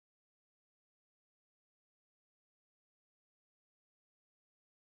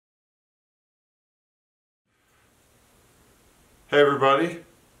Hey everybody,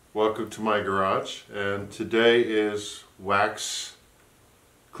 welcome to my garage, and today is wax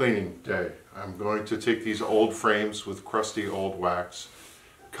cleaning day. I'm going to take these old frames with crusty old wax,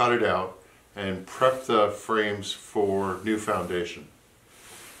 cut it out, and prep the frames for new foundation.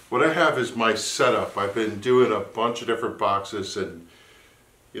 What I have is my setup. I've been doing a bunch of different boxes, and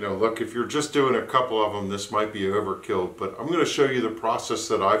look, if you're just doing a couple of them, this might be overkill, but I'm going to show you the process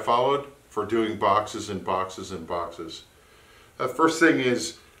that I followed for doing boxes and boxes and boxes. The first thing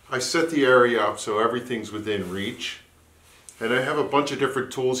is I set the area up so everything's within reach, and I have a bunch of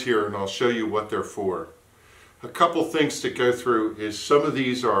different tools here, and I'll show you what they're for. A couple things to go through is some of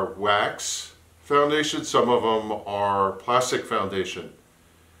these are wax foundation, some of them are plastic foundation.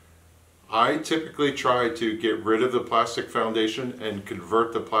 I typically try to get rid of the plastic foundation and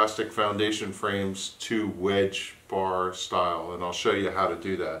convert the plastic foundation frames to wedge bar style, and I'll show you how to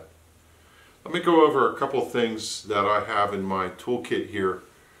do that. Let me go over a couple things that I have in my toolkit here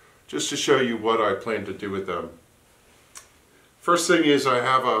just to show you what I plan to do with them. First thing is I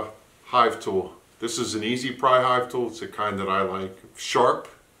have a hive tool. This is an easy pry hive tool. It's the kind that I like. Sharp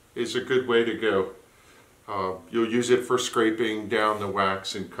is a good way to go. You'll use it for scraping down the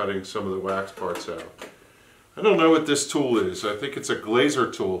wax and cutting some of the wax parts out. I don't know what this tool is. I think it's a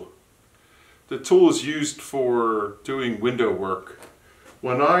glazer tool. The tool is used for doing window work.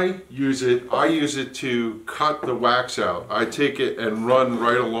 When I use it to cut the wax out. I take it and run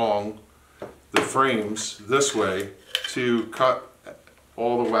right along the frames this way to cut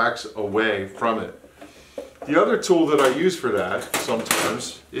all the wax away from it. The other tool that I use for that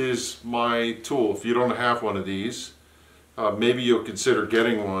sometimes is my tool. If you don't have one of these, maybe you'll consider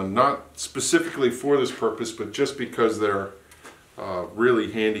getting one, not specifically for this purpose, but just because they're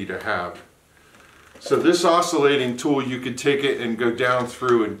really handy to have. So this oscillating tool, you can take it and go down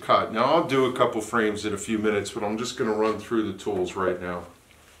through and cut. Now I'll do a couple frames in a few minutes, but I'm just going to run through the tools right now.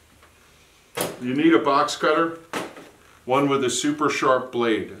 You need a box cutter, one with a super sharp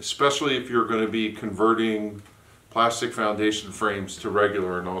blade, especially if you're going to be converting plastic foundation frames to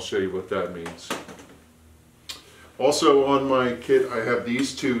regular, and I'll show you what that means. Also on my kit I have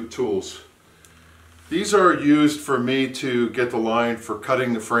these two tools. These are used for me to get the line for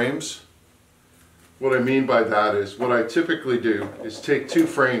cutting the frames. What I mean by that is, what I typically do is take two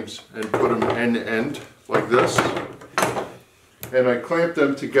frames and put them end to end like this, and I clamp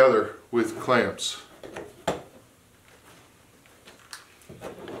them together with clamps.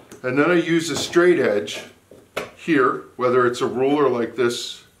 And then I use a straight edge here, whether it's a ruler like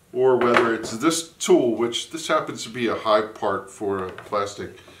this or whether it's this tool, which this happens to be a high part for a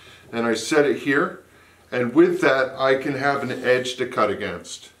plastic, and I set it here. And with that, I can have an edge to cut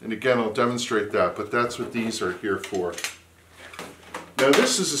against. And again, I'll demonstrate that, but that's what these are here for. Now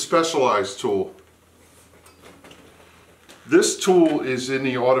this is a specialized tool. This tool is in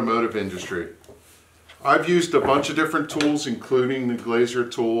the automotive industry. I've used a bunch of different tools, including the glazer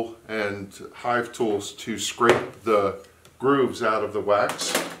tool and hive tools, to scrape the grooves out of the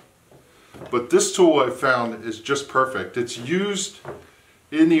wax. But this tool I found is just perfect. It's used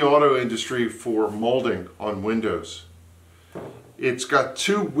in the auto industry for molding on windows. It's got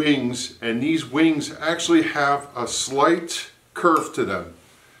two wings, and these wings actually have a slight curve to them,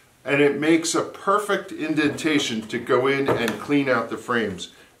 and it makes a perfect indentation to go in and clean out the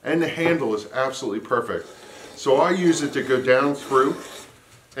frames, and the handle is absolutely perfect. So I use it to go down through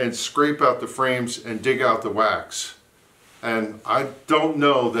and scrape out the frames and dig out the wax. And I don't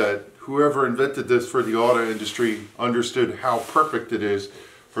know that whoever invented this for the auto industry understood how perfect it is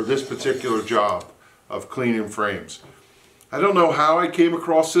for this particular job of cleaning frames. I don't know how I came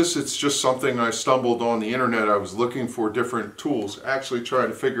across this. It's just something I stumbled on the internet. I was looking for different tools, actually trying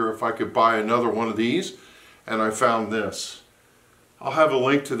to figure if I could buy another one of these, and I found this. I'll have a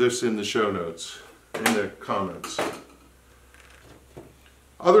link to this in the show notes, in the comments.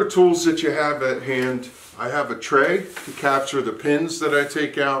 Other tools that you have at hand, I have a tray to capture the pins that I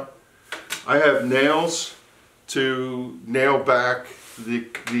take out. I have nails to nail back the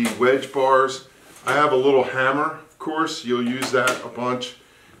wedge bars. I have a little hammer, of course, you'll use that a bunch.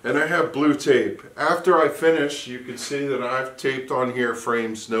 And I have blue tape. After I finish, you can see that I've taped on here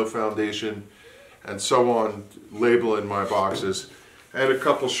frames, no foundation, and so on, labeling my boxes. And a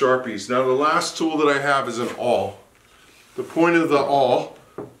couple Sharpies. Now the last tool that I have is an awl. The point of the awl,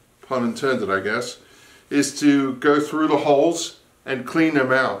 pun intended I guess, is to go through the holes and clean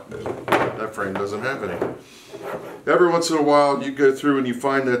them out. That frame doesn't have any. Every once in a while you go through and you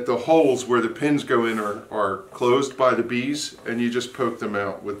find that the holes where the pins go in are closed by the bees, and you just poke them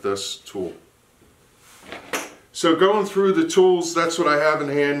out with this tool. So going through the tools, that's what I have in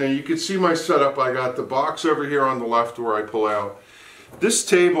hand. Now you can see my setup. I got the box over here on the left where I pull out. This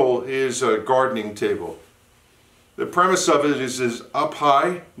table is a gardening table. The premise of it is up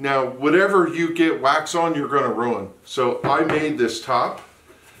high. Now whatever you get wax on, you're going to ruin. So I made this top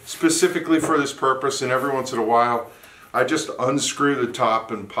specifically for this purpose, and every once in a while I just unscrew the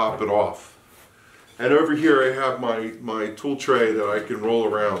top and pop it off. And over here I have my tool tray that I can roll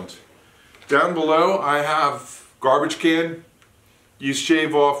around. Down below I have garbage can. You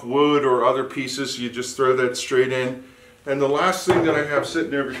shave off wood or other pieces, you just throw that straight in. And the last thing that I have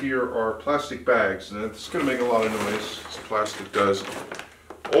sitting over here are plastic bags. And it's going to make a lot of noise, as plastic does.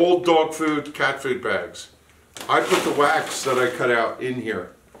 Old dog food, cat food bags. I put the wax that I cut out in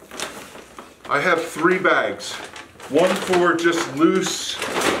here. I have 3 bags. One for just loose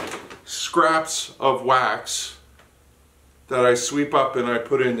scraps of wax that I sweep up and I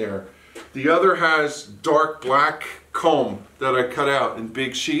put in there. The other has dark black comb that I cut out in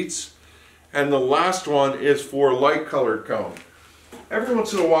big sheets. And the last one is for light colored comb. Every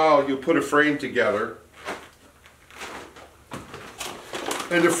once in a while you'll put a frame together.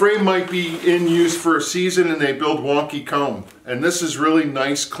 And the frame might be in use for a season and they build wonky comb. And this is really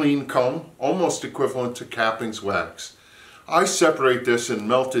nice clean comb, almost equivalent to cappings wax. I separate this and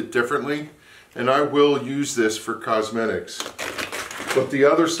melt it differently, and I will use this for cosmetics. But the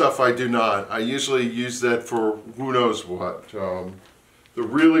other stuff I do not. I usually use that for who knows what. The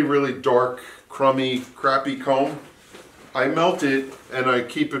really, really dark, crummy, crappy comb, I melt it and I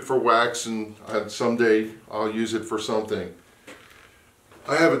keep it for wax, and someday I'll use it for something.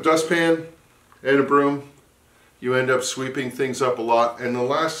 I have a dustpan and a broom. You end up sweeping things up a lot. And the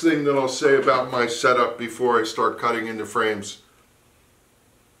last thing that I'll say about my setup before I start cutting into frames,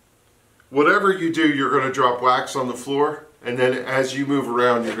 whatever you do, you're going to drop wax on the floor, and then as you move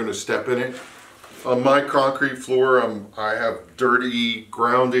around, you're going to step in it. On my concrete floor, I have dirty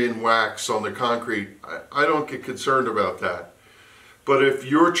ground-in wax on the concrete. I don't get concerned about that. But if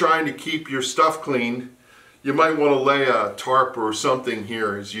you're trying to keep your stuff clean, you might want to lay a tarp or something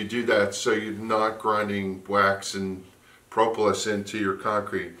here as you do that, so you're not grinding wax and propolis into your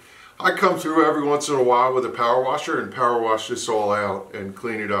concrete. I come through every once in a while with a power washer and power wash this all out and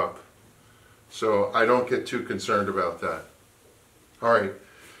clean it up. So I don't get too concerned about that. Alright,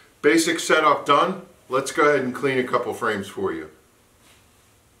 basic setup done. Let's go ahead and clean a couple frames for you.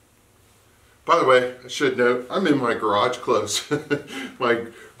 By the way, I should note, I'm in my garage clothes. My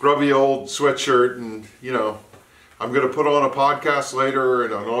grubby old sweatshirt, and you know, I'm going to put on a podcast later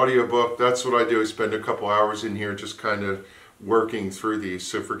and an audiobook. That's what I do. I spend a couple hours in here just kind of working through these,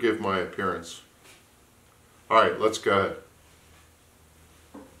 so forgive my appearance. Alright, let's go ahead.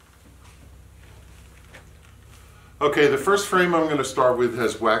 Okay, the first frame I'm going to start with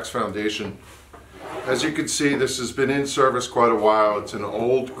has wax foundation. As you can see, this has been in service quite a while. It's an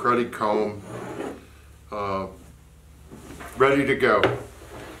old cruddy comb, ready to go.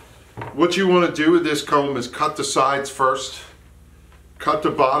 What you want to do with this comb is cut the sides first, cut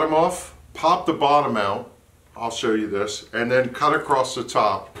the bottom off, pop the bottom out, I'll show you this, and then cut across the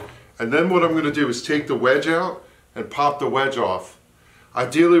top. And then what I'm going to do is take the wedge out and pop the wedge off.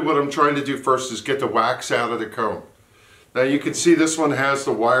 Ideally, what I'm trying to do first is get the wax out of the comb. Now you can see this one has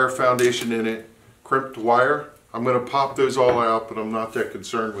the wire foundation in it, crimped wire. I'm going to pop those all out, but I'm not that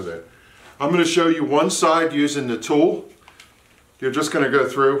concerned with it. I'm going to show you one side using the tool. You're just going to go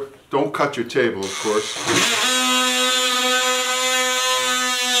through. Don't cut your table, of course.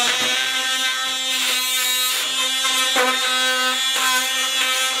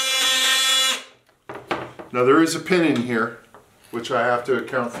 Now there is a pin in here, which I have to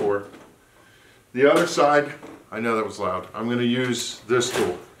account for. The other side, I know that was loud, I'm going to use this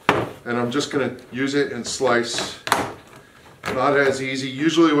tool. And I'm just going to use it and slice. Not as easy.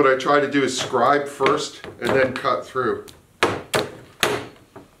 Usually what I try to do is scribe first and then cut through.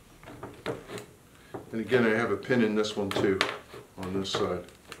 And again, I have a pin in this one too, on this side.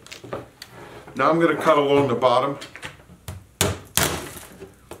 Now I'm going to cut along the bottom.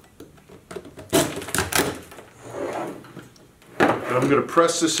 And I'm going to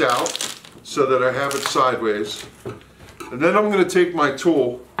press this out so that I have it sideways. And then I'm going to take my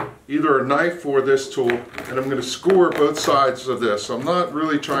tool, either a knife or this tool, and I'm going to score both sides of this. I'm not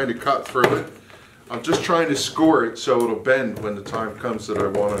really trying to cut through it. I'm just trying to score it so it'll bend when the time comes that I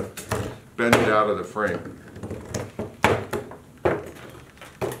want to bend it out of the frame.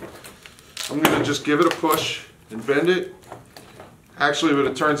 I'm going to just give it a push and bend it. Actually, what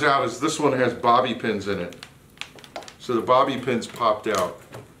it turns out is this one has bobby pins in it. So the bobby pins popped out.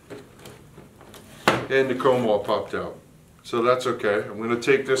 And the comb all popped out. So that's okay. I'm going to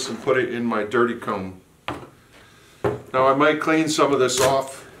take this and put it in my dirty comb. Now I might clean some of this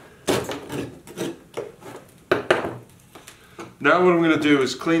off. Now what I'm going to do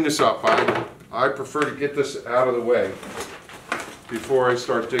is clean this up. I prefer to get this out of the way before I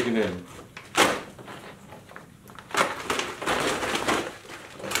start digging in.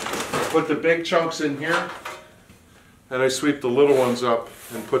 Put the big chunks in here, and I sweep the little ones up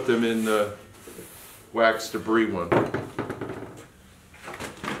and put them in the wax debris one.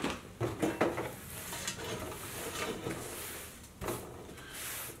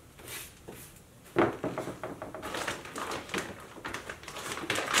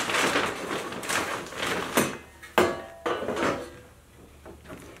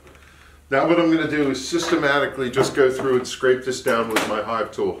 Now what I'm going to do is systematically just go through and scrape this down with my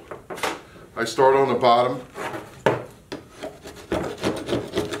hive tool. I start on the bottom.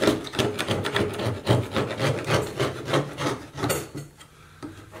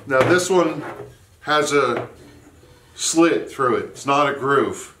 Now this one has a slit through it. It's not a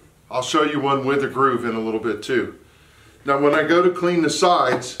groove. I'll show you one with a groove in a little bit too. Now when I go to clean the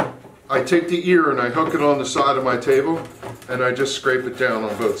sides, I take the ear and I hook it on the side of my table and I just scrape it down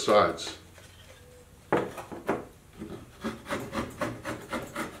on both sides.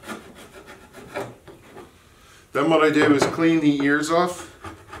 Then what I do is clean the ears off,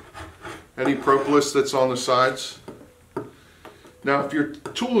 any propolis that's on the sides. Now if your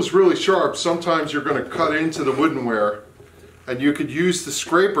tool is really sharp, sometimes you're going to cut into the woodenware, and you could use the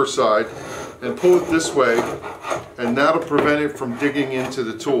scraper side and pull it this way, and that'll prevent it from digging into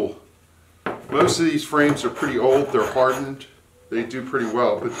the tool. Most of these frames are pretty old, they're hardened, they do pretty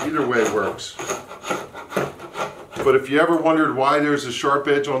well, but either way works. But if you ever wondered why there's a sharp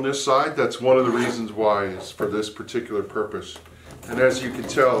edge on this side, that's one of the reasons why, is for this particular purpose. And as you can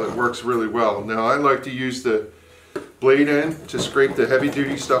tell, it works really well. Now I like to use the blade end to scrape the heavy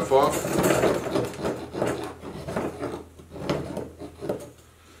duty stuff off.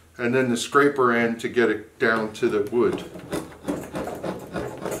 And then the scraper end to get it down to the wood.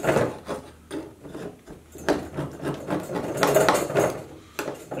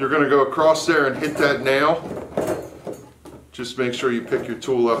 You're going to go across there and hit that nail. Just make sure you pick your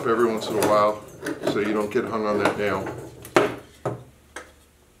tool up every once in a while so you don't get hung on that nail.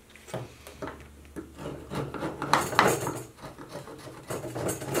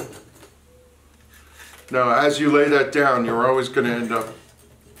 Now as you lay that down, you're always going to end up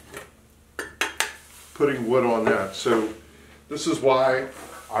putting wood on that. So this is why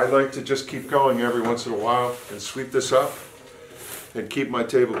I like to just keep going every once in a while and sweep this up and keep my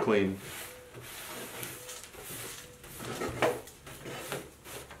table clean.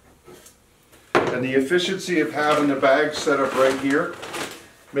 And the efficiency of having the bag set up right here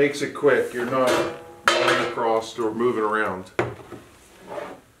makes it quick. You're not running across or moving around.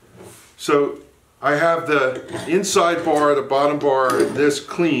 So I have the inside bar, the bottom bar, and this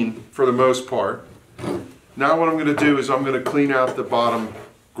clean for the most part. Now what I'm going to do is I'm going to clean out the bottom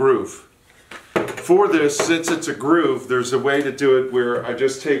groove. For this, since it's a groove, there's a way to do it where I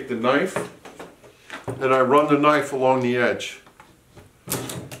just take the knife and I run the knife along the edge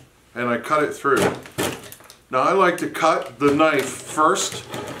and I cut it through. Now I like to cut the knife first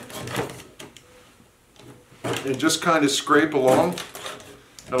and just kind of scrape along,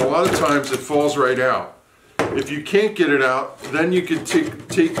 and a lot of times it falls right out. If you can't get it out, then you can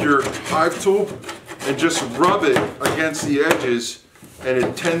take your hive tool and just rub it against the edges, and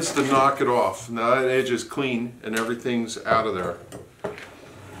it tends to knock it off. Now that edge is clean and everything's out of there.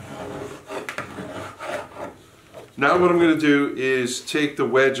 Now what I'm going to do is take the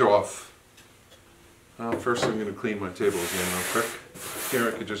wedge off. First I'm going to clean my table again real quick. Here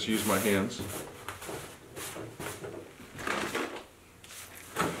I could just use my hands.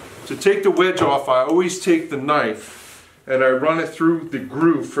 To take the wedge off, I always take the knife and I run it through the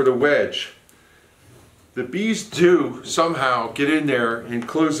groove for the wedge. The bees do somehow get in there and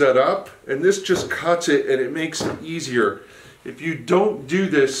close that up, and this just cuts it and it makes it easier. If you don't do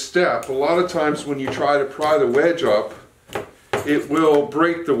this step, a lot of times when you try to pry the wedge up, it will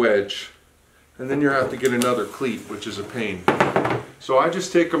break the wedge, and then you have to get another cleat, which is a pain. So I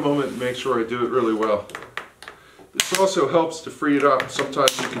just take a moment and make sure I do it really well. This also helps to free it up.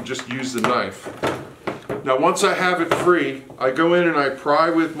 Sometimes you can just use the knife. Now once I have it free, I go in and I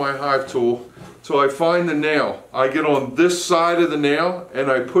pry with my hive tool till I find the nail. I get on this side of the nail and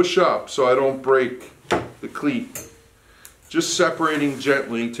I push up so I don't break the cleat. Just separating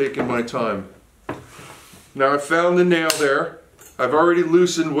gently, taking my time. Now I found the nail there. I've already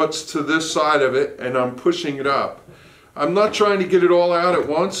loosened what's to this side of it and I'm pushing it up. I'm not trying to get it all out at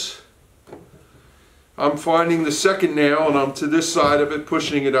once. I'm finding the second nail and I'm to this side of it,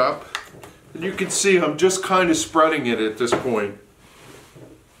 pushing it up. And you can see I'm just kind of spreading it at this point.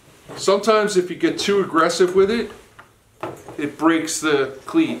 Sometimes if you get too aggressive with it, it breaks the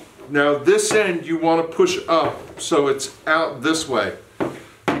cleat. Now this end you want to push up so it's out this way.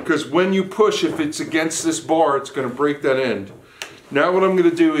 Because when you push, if it's against this bar, it's going to break that end. Now what I'm going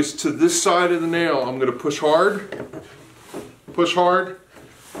to do is to this side of the nail, I'm going to push hard, push hard,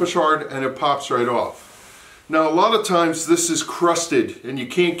 push hard, and it pops right off. Now a lot of times this is crusted and you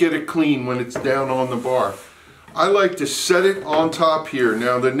can't get it clean when it's down on the bar. I like to set it on top here.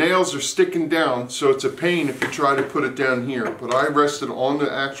 Now the nails are sticking down, so it's a pain if you try to put it down here. But I rest it on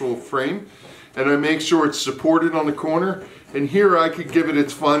the actual frame and I make sure it's supported on the corner. And here I could give it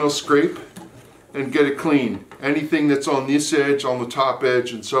its final scrape and get it clean. Anything that's on this edge, on the top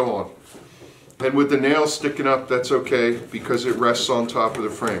edge, and so on. And with the nails sticking up, that's okay because it rests on top of the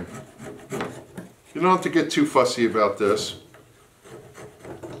frame. You don't have to get too fussy about this.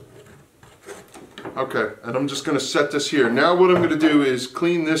 Okay, and I'm just going to set this here. Now what I'm going to do is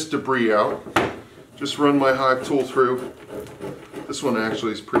clean this debris out. Just run my hive tool through. This one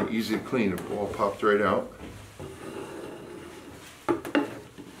actually is pretty easy to clean. It all popped right out.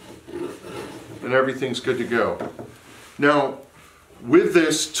 And everything's good to go. Now, with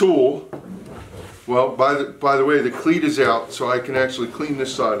this tool, well, by the way, the cleat is out, so I can actually clean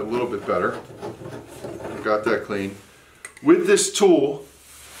this side a little bit better. Got that clean. With this tool,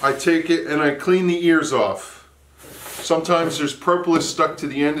 I take it and I clean the ears off. Sometimes there's propolis stuck to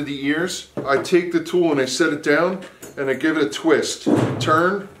the end of the ears. I take the tool and I set it down and I give it a twist.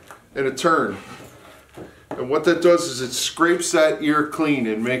 Turn and a turn. And what that does is it scrapes that ear clean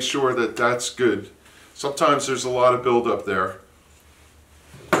and makes sure that that's good. Sometimes there's a lot of buildup there.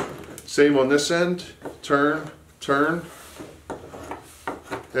 Same on this end. Turn, turn.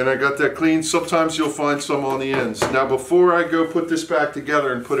 And I got that clean. Sometimes you'll find some on the ends. Now before I go put this back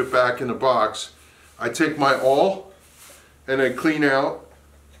together and put it back in the box, I take my awl and I clean out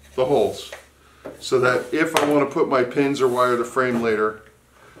the holes. So that if I want to put my pins or wire the frame later,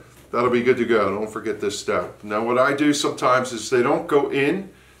 that'll be good to go. Don't forget this step. Now what I do sometimes is they don't go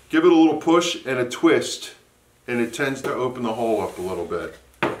in, give it a little push and a twist, and it tends to open the hole up a little bit.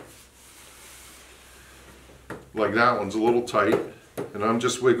 Like that one's a little tight, and I'm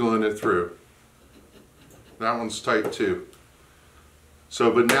just wiggling it through. That one's tight too.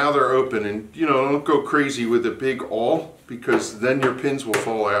 So, but now they're open, and you know, don't go crazy with a big awl because then your pins will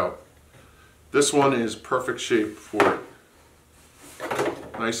fall out. This one is perfect shape for it.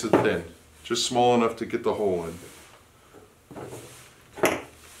 Nice and thin, just small enough to get the hole in.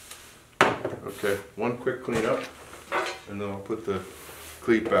 Okay, one quick cleanup, and then I'll put the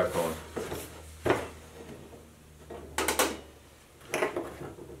cleat back on.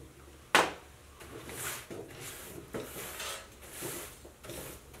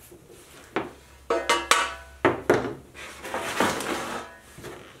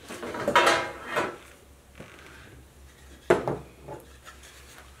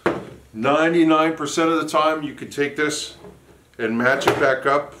 %99 of the time you can take this and match it back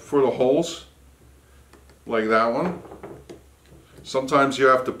up for the holes, like that one. Sometimes you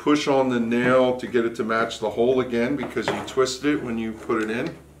have to push on the nail to get it to match the hole again because you twisted it when you put it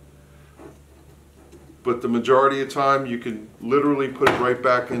in. But the majority of the time you can literally put it right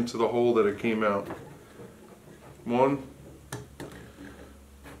back into the hole that it came out. 1,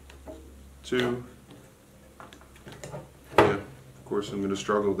 2, yeah, of course I'm going to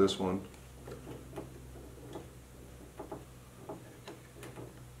struggle this one.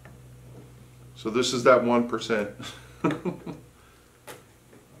 So this is that 1%.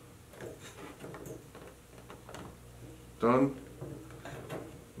 Done.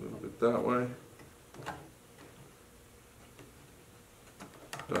 A little bit that way.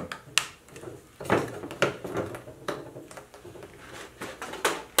 Done.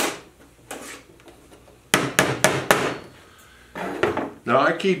 Now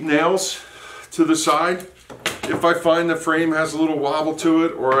I keep nails to the side. If I find the frame has a little wobble to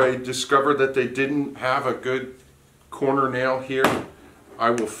it, or I discover that they didn't have a good corner nail here, I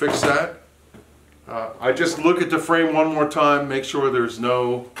will fix that. I just look at the frame one more time, make sure there's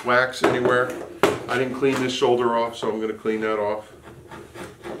no wax anywhere. I didn't clean this shoulder off, so I'm going to clean that off.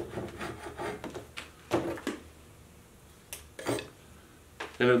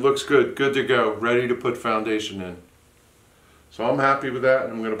 And it looks good, good to go, ready to put foundation in. So I'm happy with that,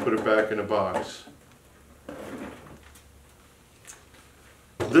 and I'm going to put it back in a box.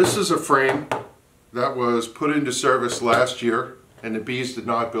 This is a frame that was put into service last year, and the bees did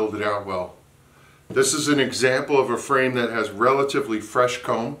not build it out well. This is an example of a frame that has relatively fresh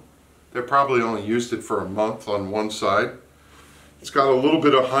comb. They probably only used it for a month on one side. It's got a little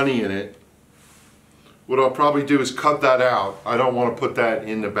bit of honey in it, what I'll probably do is cut that out. I don't want to put that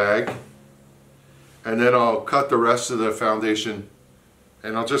in the bag. And then I'll cut the rest of the foundation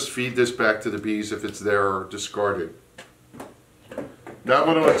and I'll just feed this back to the bees if it's there or discarded. Now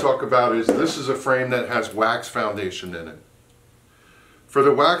what I want to talk about is this is a frame that has wax foundation in it. For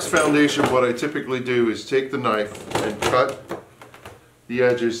the wax foundation, what I typically do is take the knife and cut the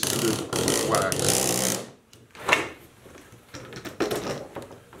edges to the wax.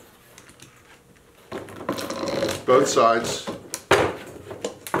 Both sides.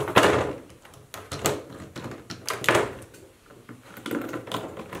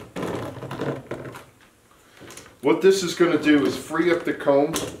 What this is going to do is free up the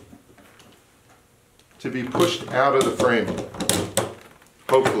comb to be pushed out of the frame,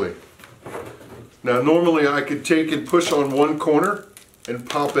 hopefully. Now normally I could take and push on one corner and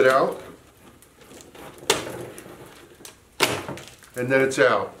pop it out, and then it's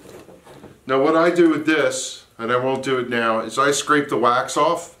out. Now what I do with this, and I won't do it now, is I scrape the wax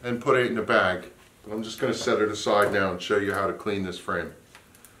off and put it in a bag. I'm just going to set it aside now and show you how to clean this frame.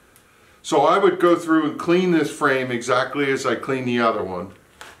 So I would go through and clean this frame exactly as I clean the other one.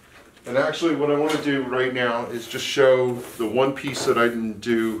 And actually what I want to do right now is just show the one piece that I didn't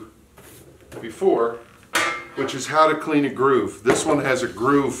do before, which is how to clean a groove. This one has a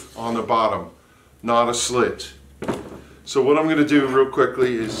groove on the bottom, not a slit. So what I'm going to do real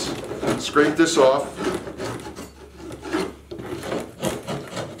quickly is scrape this off.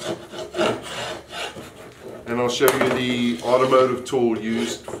 And I'll show you the automotive tool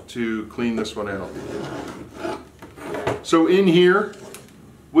used to clean this one out. So in here,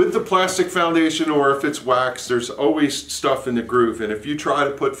 with the plastic foundation or if it's wax, there's always stuff in the groove. And if you try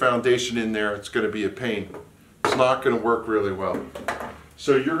to put foundation in there, it's going to be a pain. It's not going to work really well.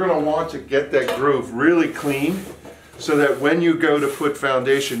 So you're going to want to get that groove really clean so that when you go to put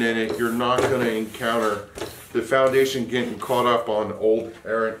foundation in it, you're not going to encounter the foundation getting caught up on old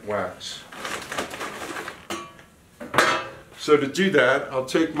errant wax. So to do that, I'll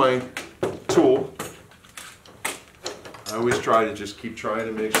take my tool. I always try to just keep trying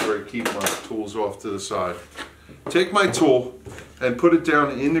to make sure I keep my tools off to the side. Take my tool and put it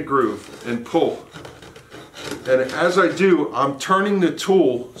down in the groove and pull. And as I do, I'm turning the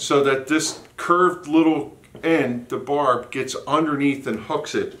tool so that this curved little end, the barb, gets underneath and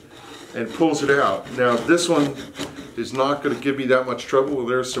hooks it and pulls it out. Now this one is not going to give me that much trouble. Well,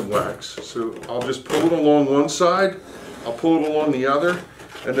 there's some wax. So I'll just pull it along one side. I'll pull it along the other,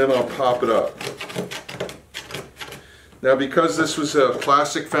 and then I'll pop it up. Now because this was a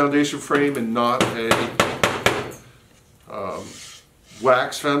plastic foundation frame and not a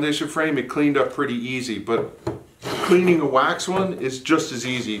wax foundation frame, it cleaned up pretty easy, but cleaning a wax one is just as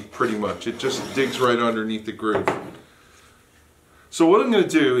easy pretty much. It just digs right underneath the groove. So what I'm going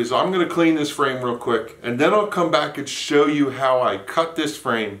to do is I'm going to clean this frame real quick, and then I'll come back and show you how I cut this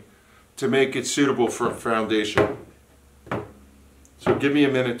frame to make it suitable for a foundation. So give me a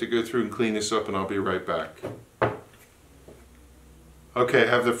minute to go through and clean this up and I'll be right back. Okay, I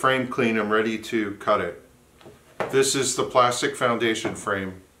have the frame clean. I'm ready to cut it. This is the plastic foundation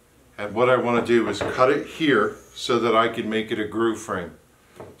frame, and what I want to do is cut it here so that I can make it a groove frame.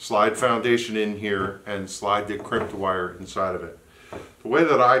 Slide foundation in here and slide the crimped wire inside of it. The way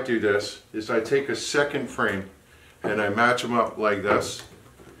that I do this is I take a second frame and I match them up like this,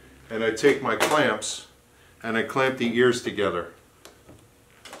 and I take my clamps and I clamp the ears together.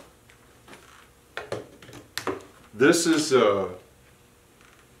 This is a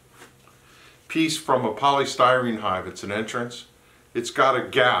piece from a polystyrene hive. It's an entrance. It's got a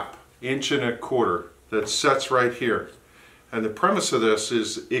gap, 1.25 inches, that sets right here. And the premise of this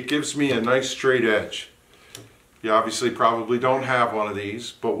is it gives me a nice straight edge. You obviously probably don't have one of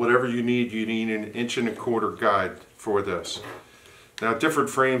these, but whatever you need an 1.25 inch guide for this. Now different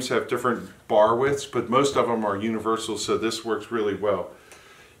frames have different bar widths, but most of them are universal, so this works really well.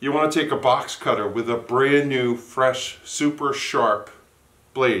 You want to take a box cutter with a brand new, fresh, super sharp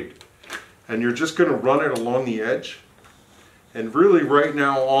blade, and you're just going to run it along the edge. And really right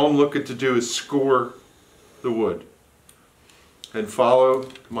now all I'm looking to do is score the wood and follow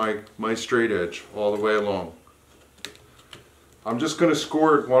my straight edge all the way along. I'm just going to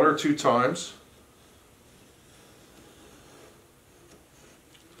score it 1 or 2 times,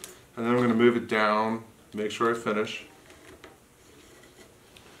 and then I'm going to move it down, make sure I finish.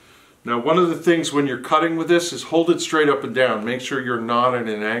 Now one of the things when you're cutting with this is hold it straight up and down. Make sure you're not at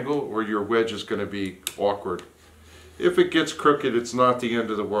an angle or your wedge is going to be awkward. If it gets crooked, it's not the end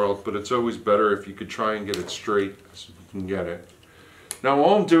of the world, but it's always better if you could try and get it straight as you can get it. Now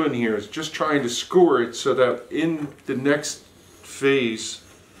all I'm doing here is just trying to score it so that in the next phase,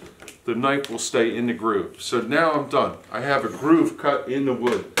 the knife will stay in the groove. So now I'm done. I have a groove cut in the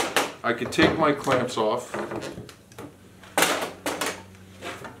wood. I can take my clamps off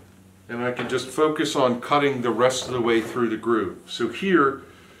and I can just focus on cutting the rest of the way through the groove. So here,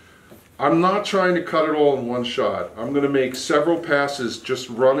 I'm not trying to cut it all in one shot. I'm going to make several passes just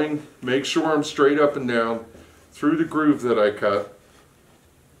running, make sure I'm straight up and down through the groove that I cut.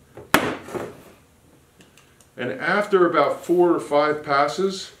 And after about 4 or 5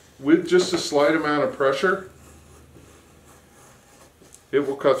 passes, with just a slight amount of pressure, it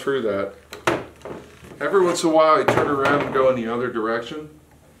will cut through that. Every once in a while I turn around and go in the other direction.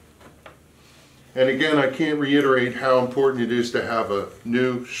 And again, I can't reiterate how important it is to have a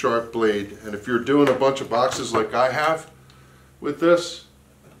new sharp blade. And if you're doing a bunch of boxes like I have with this,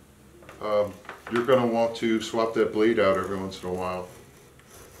 you're going to want to swap that blade out every once in a while.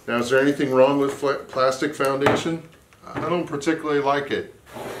 Now, is there anything wrong with plastic foundation? I don't particularly like it.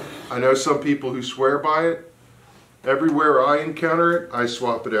 I know some people who swear by it. Everywhere I encounter it, I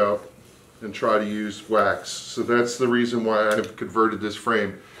swap it out and try to use wax. So that's the reason why I've converted this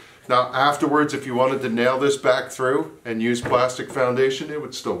frame. Now afterwards, if you wanted to nail this back through and use plastic foundation, it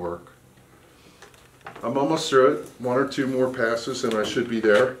would still work. I'm almost through it. 1 or 2 more passes and I should be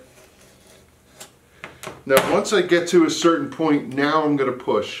there. Now once I get to a certain point, now I'm going to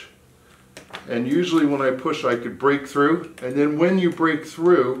push. And usually when I push, I could break through. And then when you break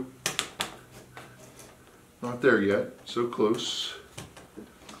through, not there yet, so close.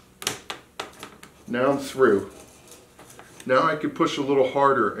 Now I'm through. Now I can push a little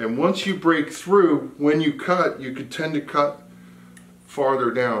harder, and once you break through, when you cut, you could tend to cut farther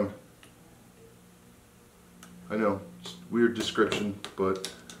down. I know, it's a weird description,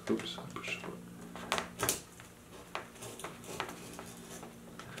 but oops, I pushed it.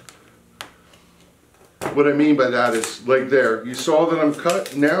 What I mean by that is, like there, you saw that I'm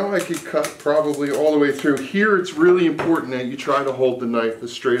cut. Now I could cut probably all the way through. Here it's really important that you try to hold the knife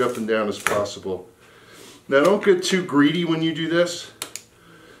as straight up and down as possible. Now don't get too greedy when you do this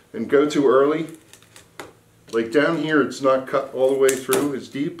and go too early. Like down here, it's not cut all the way through, it's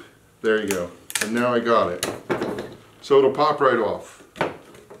deep. There you go. And now I got it. So it'll pop right off.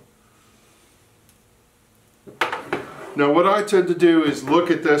 Now what I tend to do is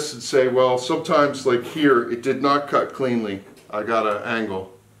look at this and say, well, sometimes like here, it did not cut cleanly. I got an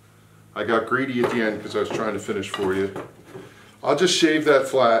angle. I got greedy at the end because I was trying to finish for you. I'll just shave that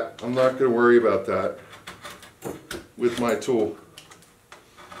flat. I'm not going to worry about that with my tool.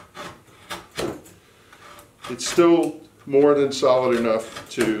 It's still more than solid enough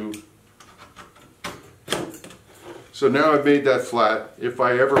to... So now I've made that flat. If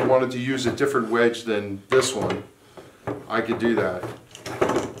I ever wanted to use a different wedge than this one, I could do that.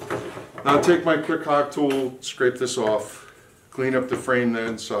 Now I'll take my quick hog tool, scrape this off, clean up the frame the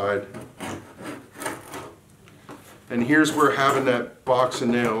inside. And here's where having that box of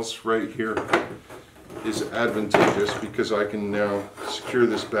nails right here is advantageous, because I can now secure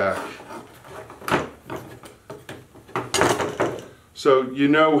this back. So you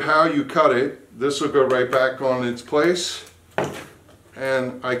know how you cut it. This will go right back on its place,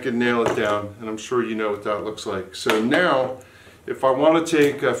 and I can nail it down, and I'm sure you know what that looks like. So now, if I want to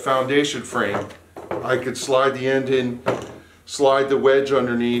take a foundation frame, I could slide the end in, slide the wedge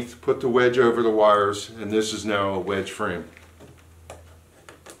underneath, put the wedge over the wires, and this is now a wedge frame.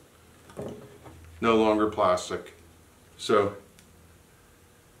 No longer plastic. So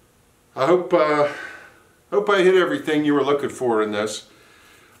I hope I hit everything you were looking for in this.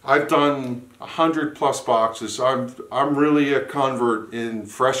 I've done 100+ boxes. I'm really a convert in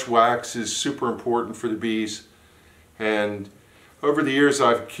fresh wax is super important for the bees, and over the years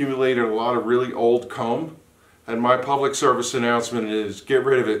I've accumulated a lot of really old comb, and my public service announcement is get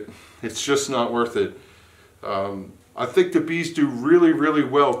rid of it. It's just not worth it. I think the bees do really, really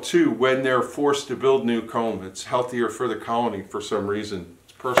well too when they're forced to build new comb. It's healthier for the colony for some reason.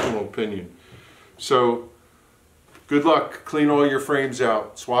 It's personal opinion. So good luck. Clean all your frames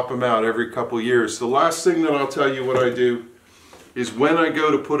out. Swap them out every couple years. The last thing that I'll tell you what I do is when I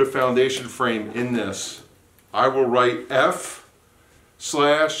go to put a foundation frame in this, I will write F/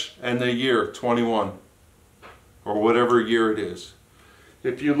 and the year 21 or whatever year it is.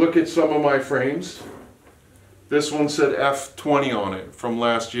 If you look at some of my frames, this one said F20 on it from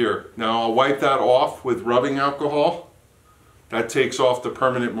last year. Now I'll wipe that off with rubbing alcohol. That takes off the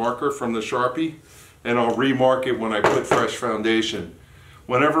permanent marker from the Sharpie, and I'll remark it when I put fresh foundation.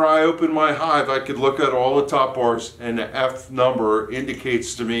 Whenever I open my hive, I could look at all the top bars, and the F number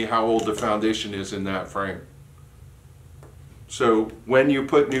indicates to me how old the foundation is in that frame. So when you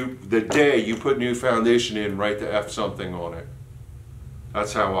put the day you put new foundation in, write the F something on it.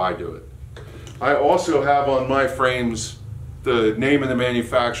 That's how I do it. I also have on my frames the name of the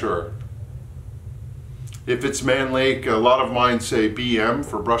manufacturer. If it's Man Lake, a lot of mine say BM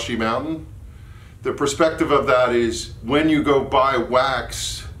for Brushy Mountain. The perspective of that is when you go buy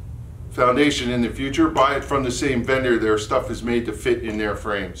wax foundation in the future, buy it from the same vendor. Their stuff is made to fit in their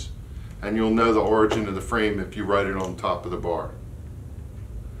frames. And you'll know the origin of the frame if you write it on top of the bar.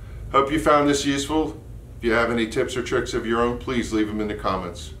 Hope you found this useful. If you have any tips or tricks of your own, please leave them in the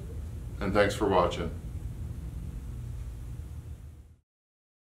comments. And thanks for watching.